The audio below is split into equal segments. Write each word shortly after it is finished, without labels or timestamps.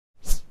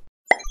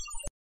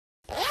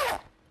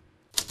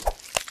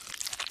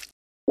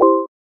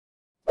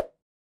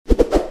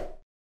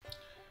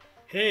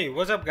Hey,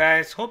 what's up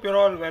guys? Hope you're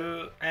all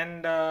well,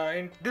 and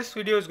in this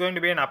video is going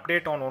to be an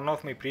update on one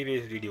of my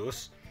previous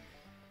videos.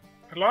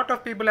 A lot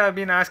of people have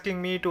been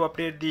asking me to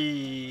update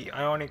the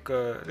Ionic,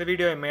 the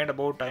video I made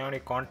about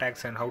Ionic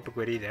contacts and how to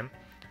query them.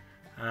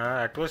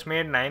 It was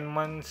made 9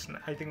 months,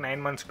 I think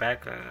 9 months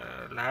back,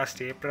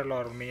 last April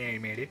or May I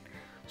made it.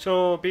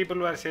 So people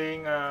were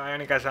saying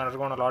Ionic has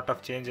undergone a lot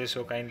of changes,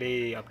 so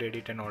kindly update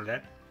it and all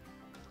that.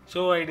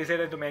 So I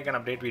decided to make an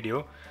update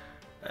video.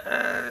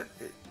 Uh,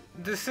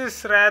 this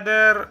is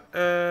rather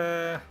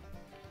a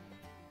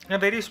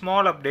very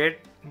small update,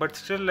 but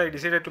still I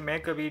decided to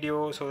make a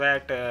video so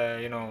that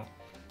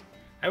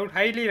I would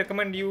highly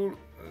recommend you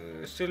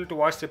still to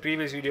watch the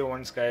previous video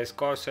once, guys,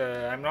 cause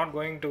I'm not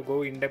going to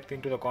go in depth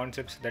into the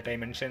concepts that I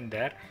mentioned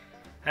there.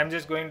 I'm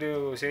just going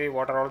to say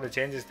what are all the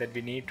changes that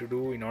we need to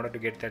do in order to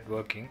get that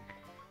working.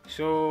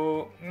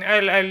 So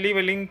I'll leave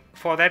a link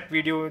for that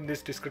video in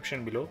this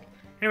description below.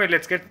 Anyway,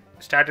 let's get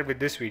started with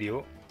this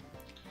video.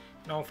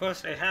 Now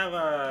first I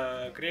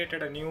have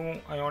created a new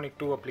Ionic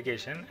 2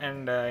 application,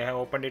 and I have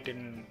opened it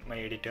in my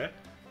editor.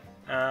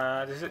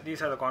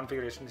 These are the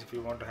configurations if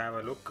you want to have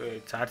a look.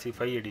 It's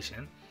RC5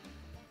 edition.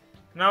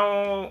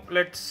 Now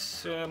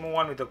let's move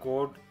on with the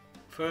code.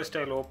 First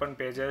I'll open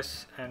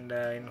pages, and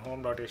in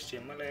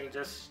home.html I'll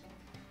just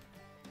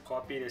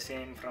copy the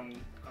same from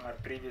our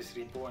previous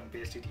repo and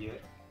paste it here.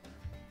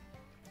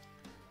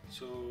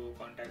 So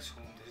contacts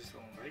home, this is the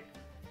home, right?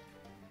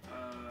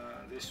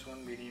 This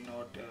one we need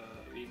not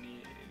we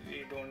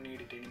don't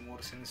need it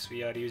anymore since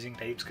we are using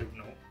TypeScript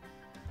now.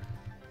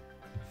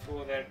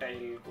 For that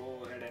I'll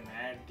go ahead and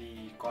add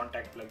the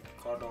contact plug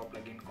Cordova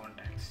plugin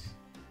contacts.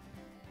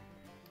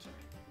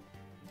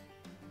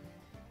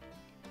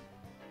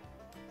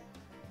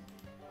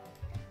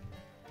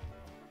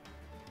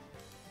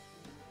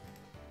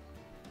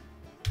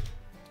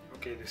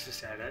 Okay, this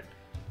is added.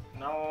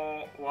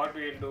 Now what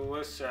we'll do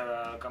is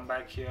come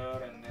back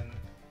here and then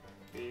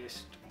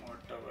paste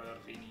whatever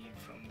we need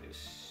from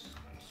this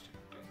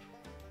constructor.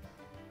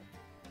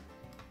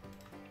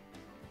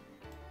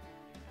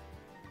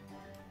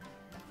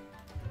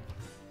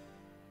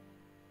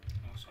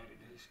 Oh, sorry,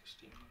 this is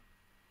 16.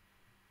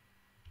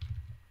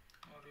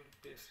 Or we'll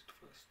paste it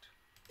first.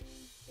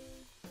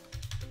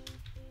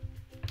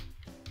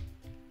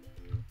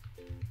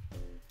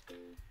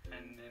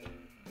 And then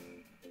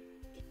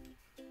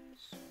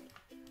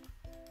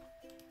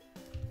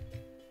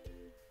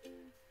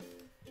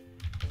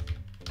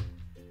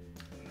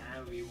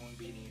we won't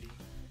be needing,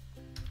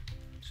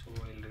 so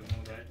I'll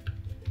remove that,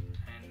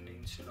 and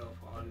instead of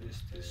all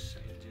this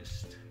I'll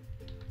just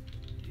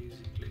use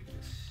it like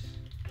this.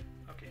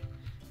 Okay,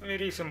 a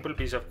very simple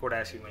piece of code,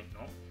 as you might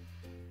know.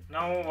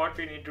 Now what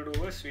we need to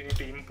do is we need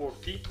to import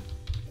the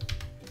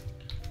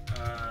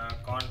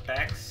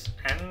contacts,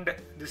 and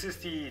this is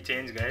the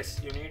change, guys.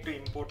 You need to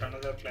import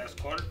another class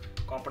called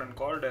component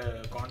called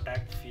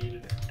contact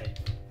field type.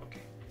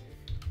 Okay,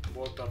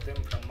 both of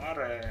them from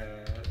our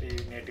the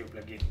native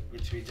plugin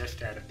which we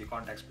just added, the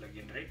contacts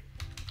plugin, right?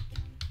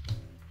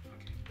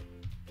 Okay.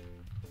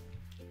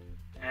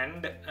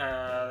 And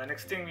the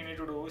next thing we need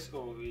to do is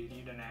we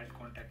need an add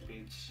contact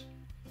page.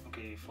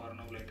 Okay, for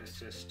now let us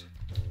just,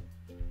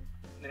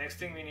 the next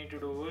thing we need to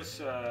do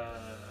is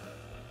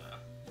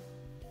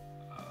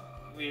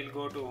we'll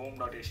go to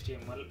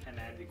home.html and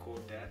add the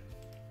code there.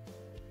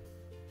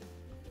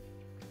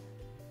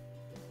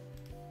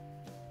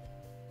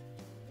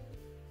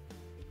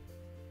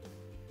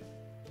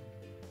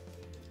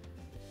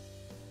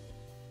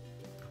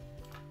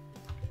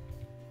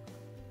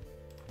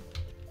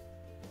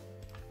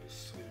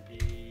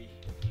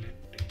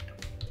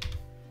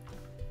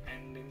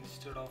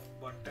 Instead of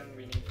button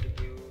we need to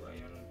give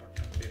ion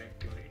button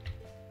directive, right,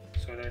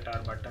 so that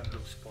our button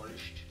looks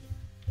polished.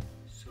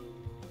 So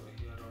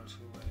here also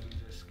I will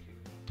just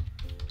give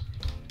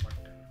ion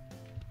button.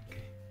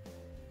 Okay,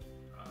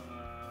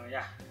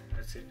 yeah,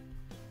 that's it.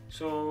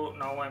 So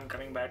now I'm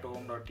coming back to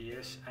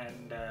home.ts,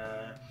 and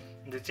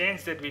the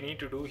change that we need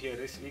to do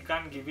here is we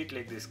can't give it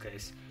like this,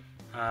 guys,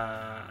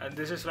 and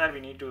this is where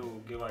we need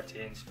to give our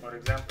change. For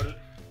example,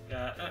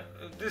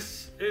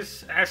 this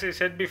is, as I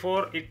said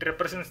before, it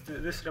represents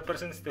this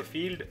represents the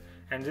field,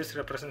 and this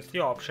represents the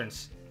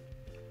options.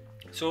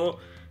 So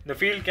the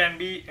field can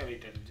be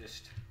wait, I'll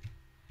just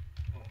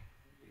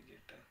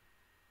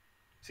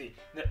see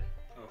the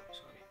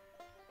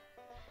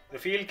the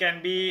field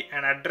can be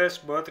an address,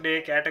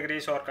 birthday,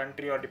 categories, or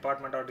country, or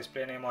department, or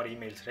display name, or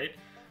emails, right?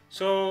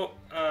 So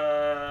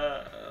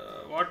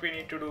what we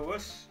need to do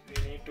is we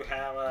need to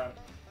have a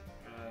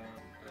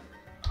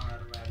r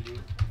value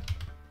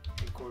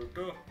equal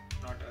to,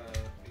 not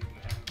we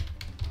will have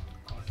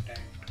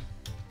contact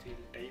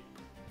field type,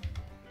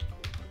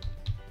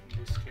 in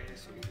this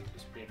case we will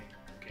display name.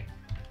 Okay,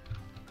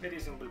 very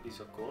simple piece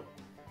of code.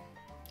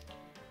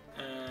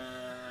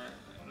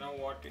 Now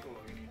what we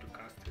need to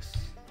cast this.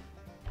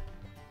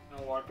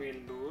 Now what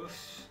we'll do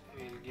is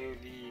we'll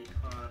give the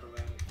r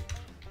value,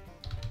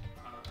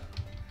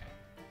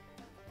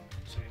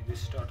 sorry,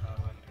 this dot r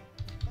value.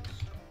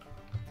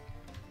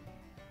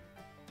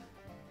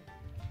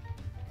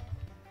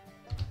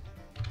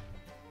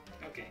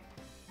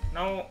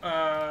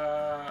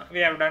 Now we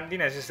have done the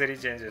necessary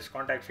changes.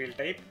 Contact field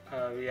type,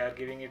 we are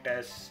giving it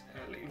as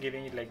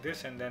giving it like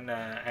this, and then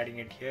adding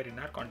it here in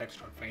our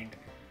contacts.find.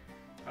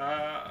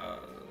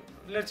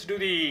 Let's do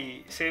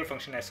the save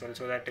function as well,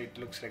 so that it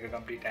looks like a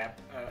complete app.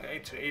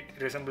 It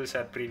resembles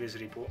our previous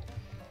repo.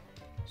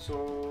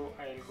 So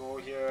I'll go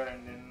here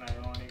and then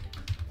Ionic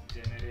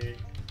generate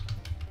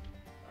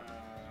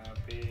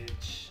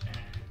page and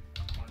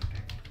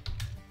contact.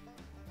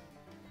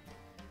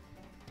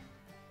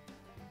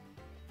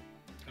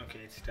 Okay,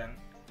 it's done.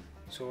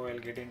 So I'll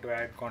get into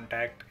add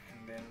contact,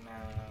 and then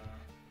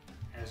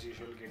as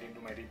usual get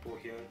into my repo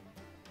here,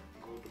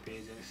 go to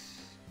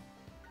pages,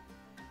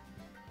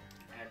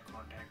 add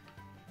contact.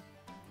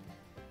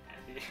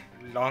 And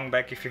long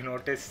back, if you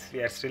notice,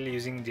 we are still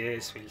using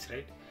JS fields,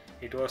 right?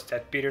 It was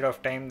that period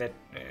of time that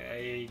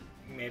I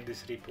made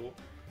this repo,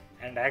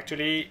 and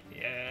actually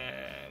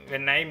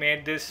when I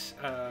made this,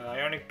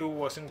 Ionic 2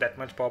 wasn't that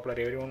much popular.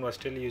 Everyone was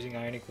still using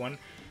Ionic 1,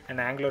 and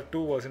Angular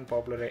 2 wasn't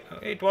popular.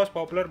 It was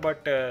popular,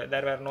 but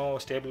there were no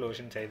stable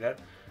versions either.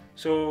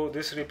 So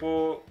this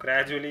repo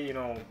gradually,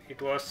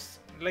 it was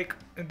like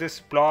this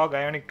blog,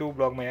 Ionic 2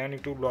 blog, my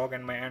Ionic 2 blog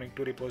and my Ionic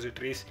 2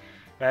 repositories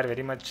were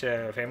very much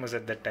famous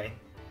at that time.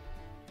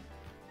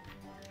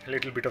 A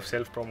little bit of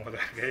self-promo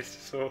there, guys,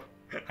 so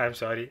I'm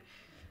sorry.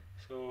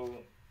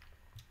 So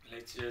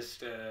let's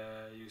just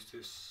use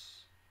this.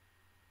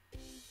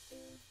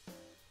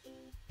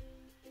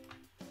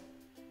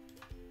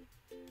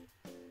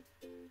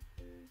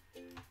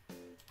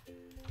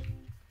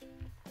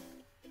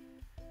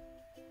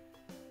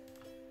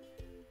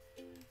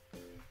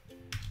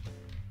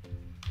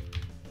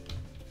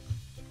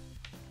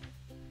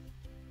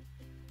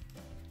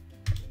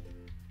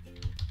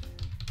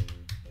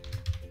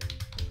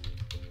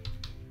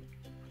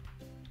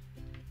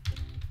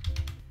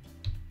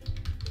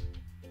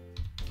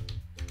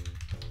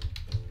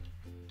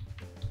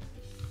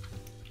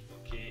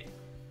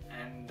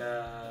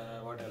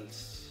 What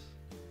else?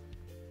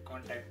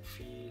 Contact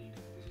field,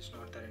 this is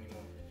not there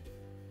anymore.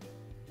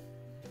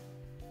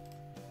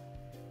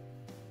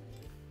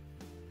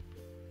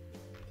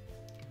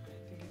 I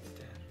think it's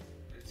there.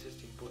 Let's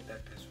just import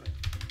that as well.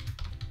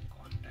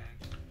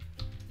 Contact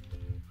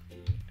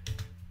field.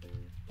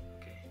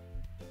 Okay.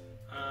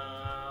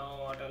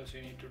 What else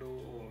we need to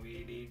do? Oh,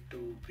 we need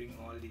to bring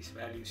all these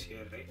values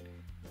here, right?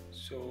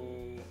 So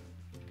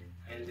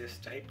I'll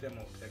just type them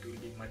out. That will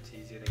be much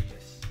easier, I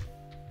guess.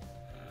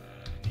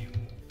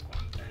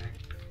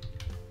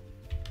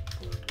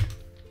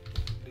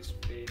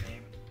 Display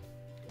name.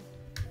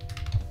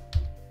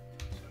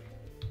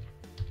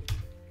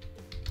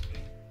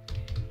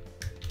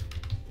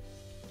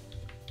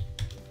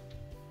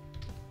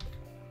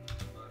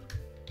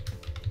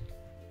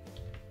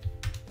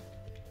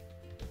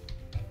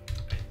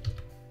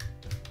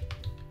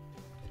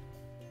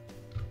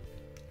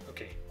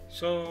 Okay,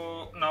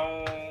 so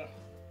now,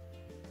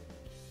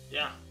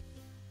 yeah.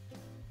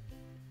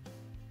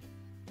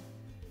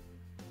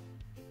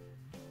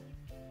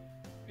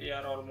 We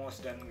are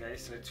almost done,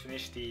 guys. Let's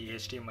finish the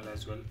HTML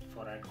as well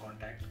for add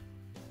contact.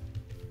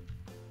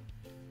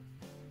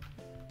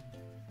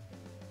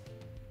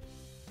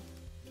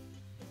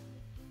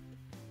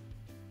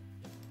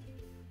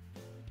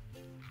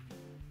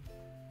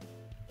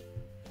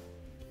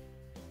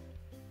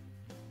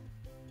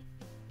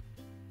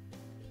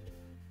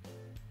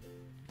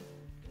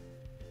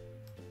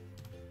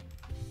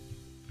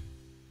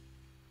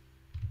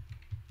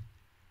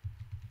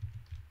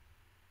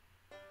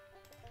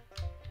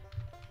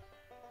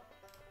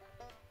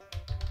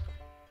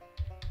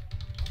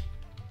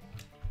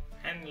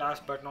 And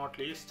last but not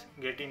least,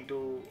 get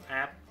into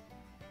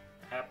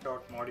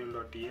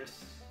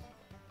app.module.ts,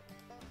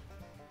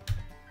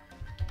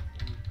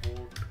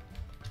 import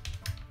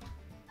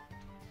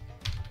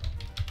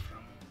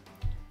from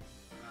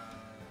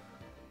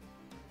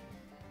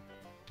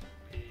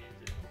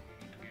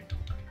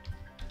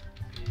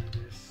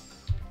pages,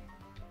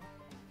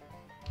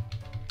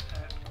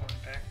 add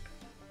contact.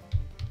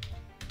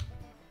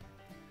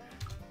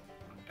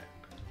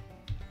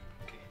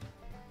 Okay,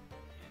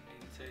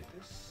 and inside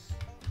this,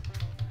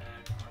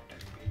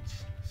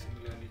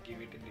 give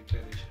it in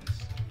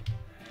declarations,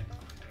 add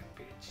contact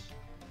page.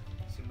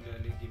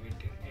 Similarly, give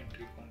it in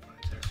entry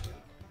components as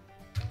well,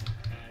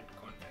 add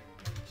contact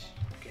page.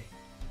 Okay,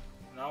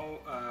 now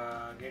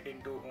get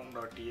into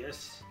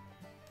home.ts.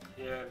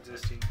 Here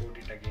just import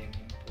it again,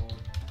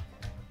 import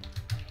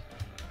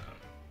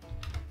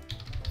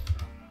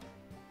from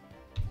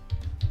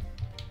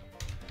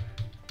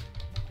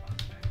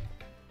contact,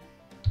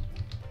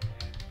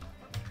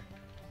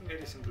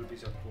 very simple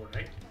piece of code,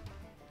 right?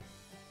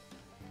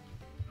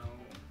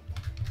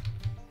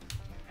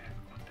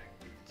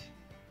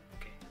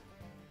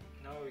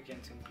 We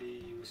can simply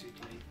use it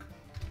like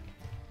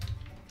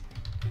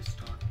this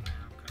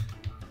 .nav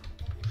control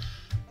push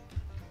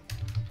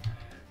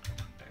add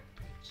contact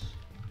page.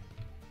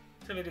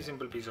 It's a very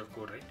simple piece of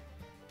code, right?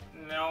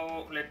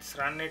 Now let's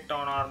run it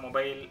on our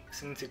mobile.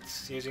 Since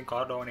it's using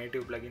Cordova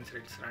native plugins,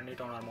 let's run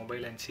it on our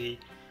mobile and see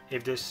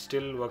if this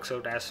still works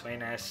out as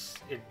fine as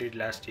it did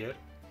last year.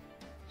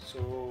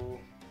 So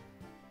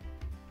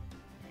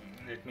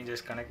let me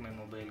just connect my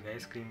mobile,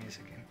 guys. Give me a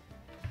second.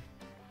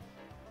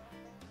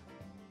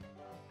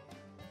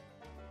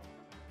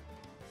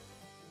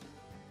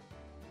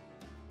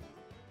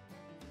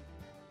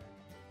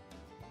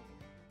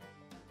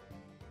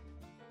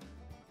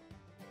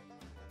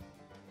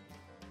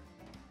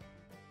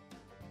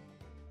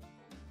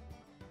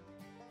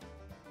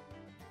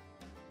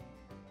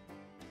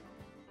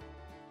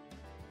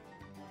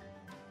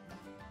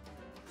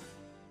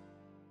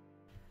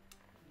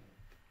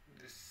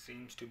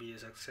 Seems to be a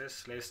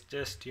success. Let's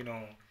just I'll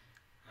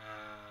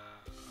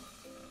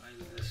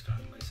just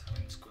run by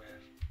 7 square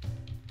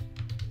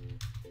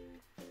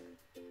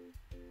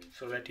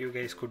so that you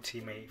guys could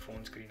see my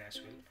phone screen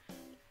as well.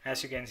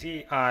 As you can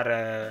see, our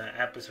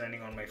app is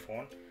running on my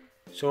phone.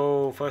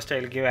 So first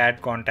I'll give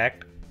add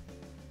contact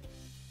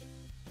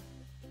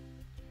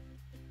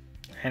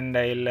and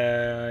I'll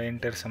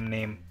enter some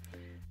name.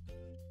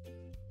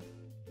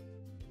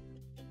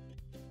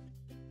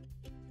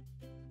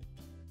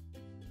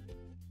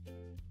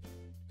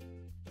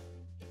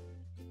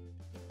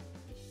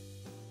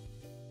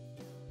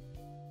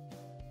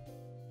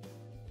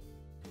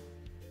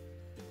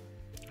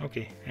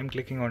 Okay, I'm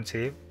clicking on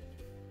save.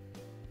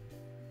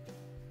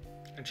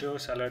 It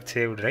shows alert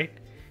saved, right?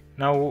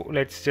 Now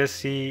let's just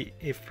see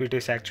if it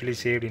is actually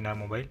saved in our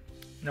mobile.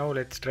 Now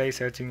let's try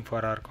searching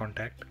for our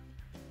contact.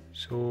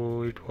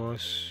 So it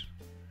was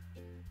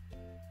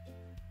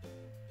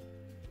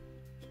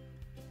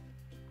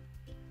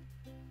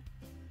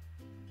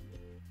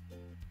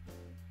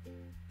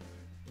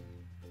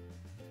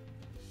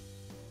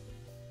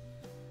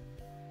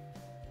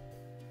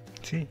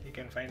see, you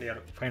can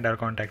find our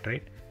contact,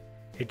 right?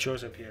 It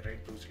shows up here,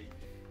 right, Bruce Lee.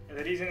 And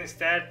the reason is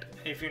that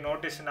if you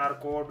notice in our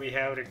code we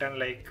have written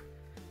like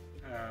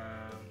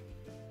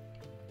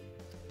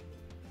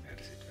where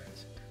is it?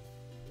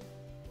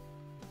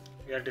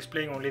 We are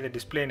displaying only the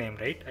display name,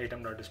 right?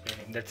 Item.display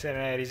name. That's the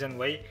reason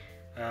why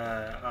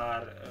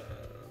our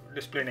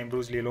display name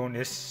Bruce Lee alone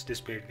is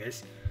displayed,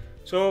 guys.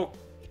 So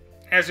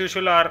as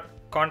usual, our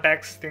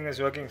contacts thing is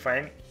working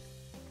fine.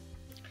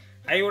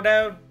 I would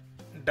have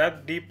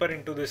dug deeper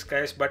into this,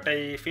 guys, but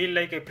I feel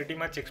like I pretty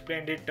much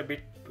explained it a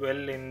bit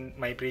well in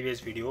my previous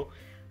video.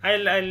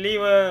 I'll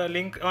leave a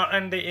link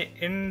and the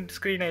end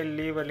screen. I'll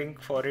leave a link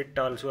for it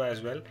also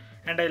as well,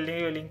 and I'll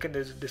leave a link in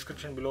the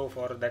description below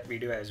for that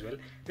video as well.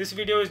 This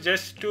video is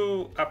just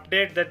to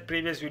update that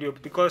previous video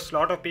because a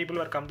lot of people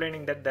were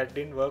complaining that that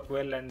didn't work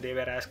well and they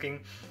were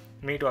asking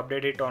me to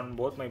update it on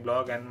both my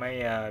blog and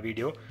my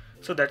video.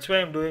 So that's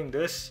why I'm doing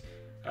this.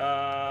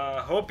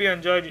 Hope you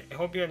enjoyed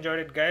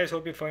it, guys.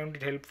 Hope you found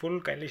it helpful.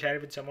 Kindly share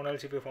it with someone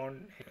else if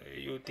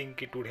you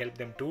think it would help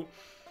them too.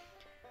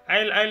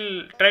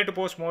 I'll try to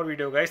post more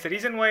video, guys. The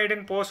reason why I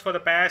didn't post for the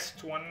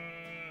past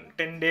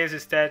 10 days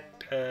is that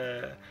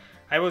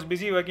I was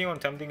busy working on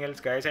something else,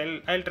 guys.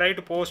 I'll try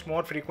to post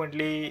more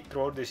frequently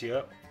throughout this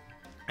year.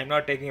 I'm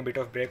not taking a bit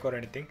of break or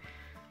anything.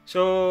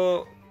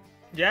 So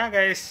yeah,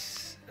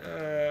 guys,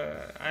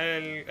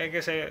 I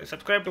guess I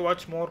subscribe to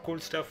watch more cool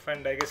stuff,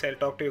 and I guess I'll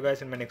talk to you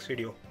guys in my next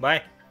video.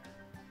 Bye.